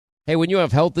Hey, when you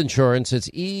have health insurance, it's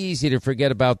easy to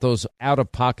forget about those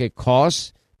out-of-pocket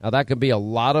costs. Now, that can be a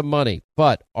lot of money,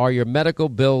 but are your medical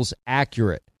bills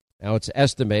accurate? Now, it's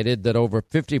estimated that over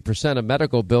 50% of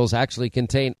medical bills actually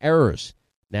contain errors.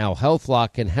 Now,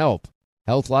 HealthLock can help.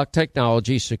 HealthLock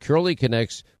technology securely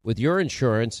connects with your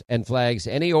insurance and flags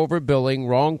any overbilling,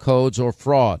 wrong codes, or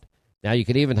fraud. Now, you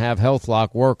can even have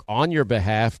HealthLock work on your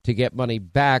behalf to get money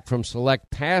back from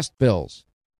select past bills.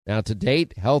 Now, to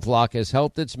date, HealthLock has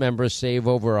helped its members save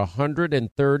over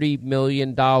 $130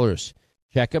 million.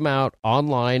 Check them out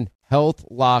online,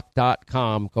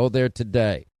 healthlock.com. Go there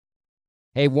today.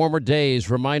 Hey, warmer days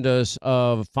remind us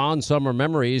of fond summer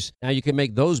memories. Now you can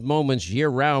make those moments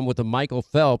year-round with the Michael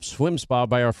Phelps Swim Spa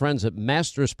by our friends at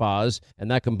Master Spas, and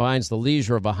that combines the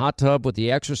leisure of a hot tub with the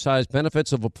exercise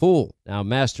benefits of a pool. Now,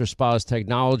 Master Spa's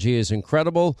technology is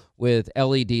incredible with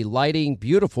LED lighting,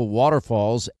 beautiful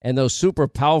waterfalls, and those super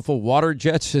powerful water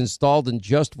jets installed in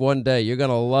just one day. You're going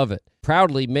to love it.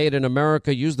 Proudly made in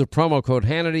America. Use the promo code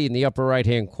Hannity in the upper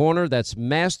right-hand corner. That's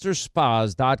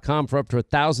masterspas.com for up to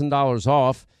 $1,000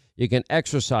 off. You can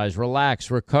exercise, relax,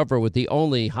 recover with the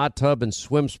only hot tub and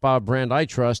swim spa brand I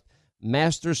trust,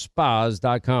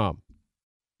 masterspas.com.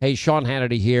 Hey, Sean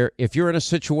Hannity here. If you're in a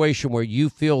situation where you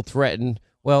feel threatened,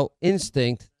 well,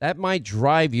 instinct, that might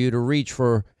drive you to reach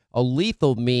for a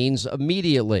lethal means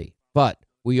immediately. But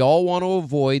we all want to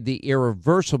avoid the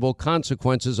irreversible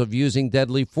consequences of using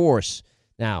deadly force.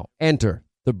 Now, enter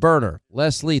the Byrna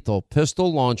less lethal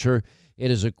pistol launcher. It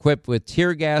is equipped with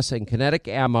tear gas and kinetic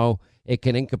ammo. It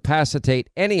can incapacitate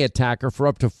any attacker for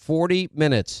up to 40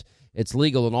 minutes. It's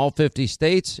legal in all 50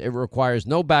 states. It requires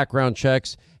no background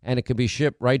checks, and it can be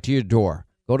shipped right to your door.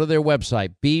 Go to their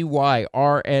website,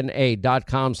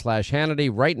 byrna.com/Hannity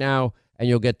right now, and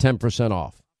you'll get 10%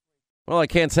 off. Well, I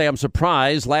can't say I'm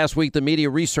surprised. Last week, the Media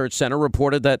Research Center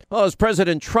reported that as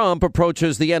President Trump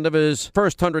approaches the end of his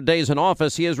first 100 days in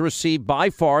office, he has received by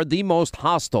far the most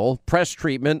hostile press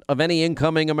treatment of any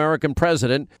incoming American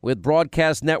president, with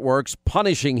broadcast networks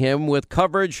punishing him with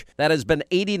coverage that has been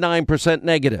 89%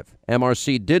 negative.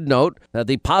 MRC did note that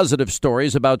the positive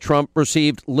stories about Trump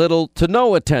received little to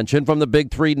no attention from the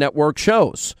big three network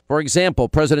shows. For example,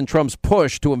 President Trump's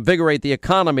push to invigorate the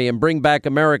economy and bring back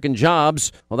American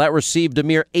jobs, well, that received a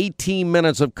mere 18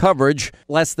 minutes of coverage,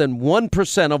 less than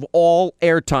 1% of all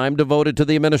airtime devoted to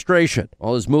the administration.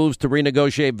 While his moves to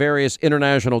renegotiate various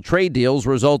international trade deals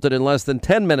resulted in less than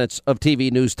 10 minutes of TV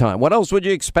news time. What else would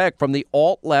you expect from the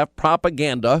alt-left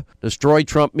propaganda destroy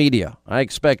Trump media? I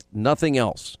expect nothing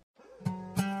else.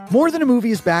 More Than a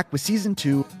Movie is back with Season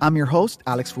 2. I'm your host,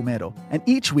 Alex Fumero, and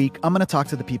each week I'm going to talk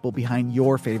to the people behind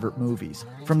your favorite movies.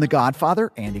 From The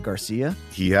Godfather, Andy Garcia.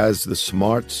 He has the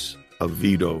smarts of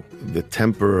Vito, the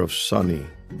temper of Sonny,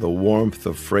 the warmth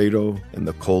of Fredo, and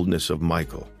the coldness of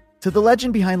Michael. To the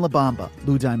legend behind La Bamba,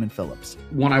 Lou Diamond Phillips.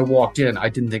 When I walked in, I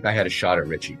didn't think I had a shot at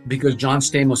Richie because John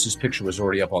Stamos' picture was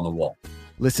already up on the wall.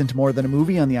 Listen to More Than a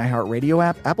Movie on the iHeartRadio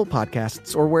app, Apple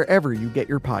Podcasts, or wherever you get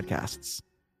your podcasts.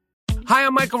 Hi,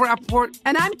 I'm Michael Rappaport.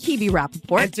 And I'm Kibi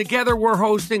Rappaport. And together we're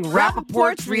hosting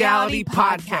Rappaport's Reality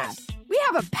Podcast. We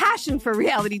have a passion for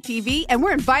reality TV, and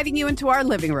we're inviting you into our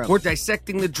living room. We're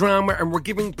dissecting the drama, and we're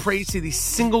giving praise to the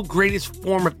single greatest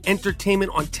form of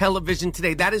entertainment on television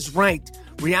today. That is right.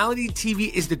 Reality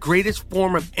TV is the greatest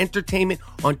form of entertainment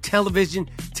on television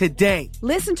today.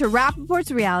 Listen to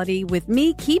Rappaport's Reality with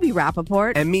me, Kibi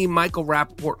Rappaport. And me, Michael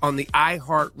Rappaport, on the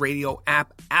iHeartRadio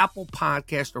app, Apple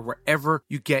Podcast, or wherever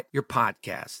you get your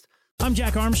podcast. I'm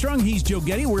Jack Armstrong. He's Joe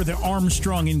Getty. We're the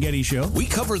Armstrong and Getty Show. We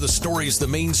cover the stories the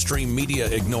mainstream media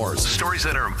ignores. Stories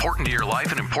that are important to your life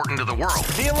and important to the world.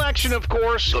 The election, of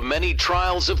course. The many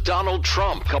trials of Donald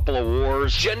Trump. Couple of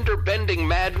wars. Gender-bending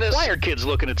madness. Why are kids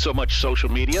looking at so much social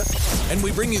media? And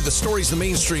we bring you the stories the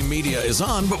mainstream media is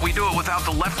on, but we do it without the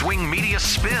left-wing media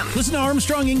spin. Listen to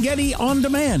Armstrong and Getty on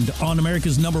demand on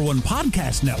America's #1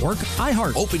 podcast network,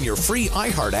 iHeart. Open your free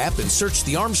iHeart app and search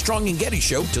the Armstrong and Getty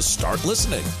Show to start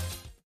listening.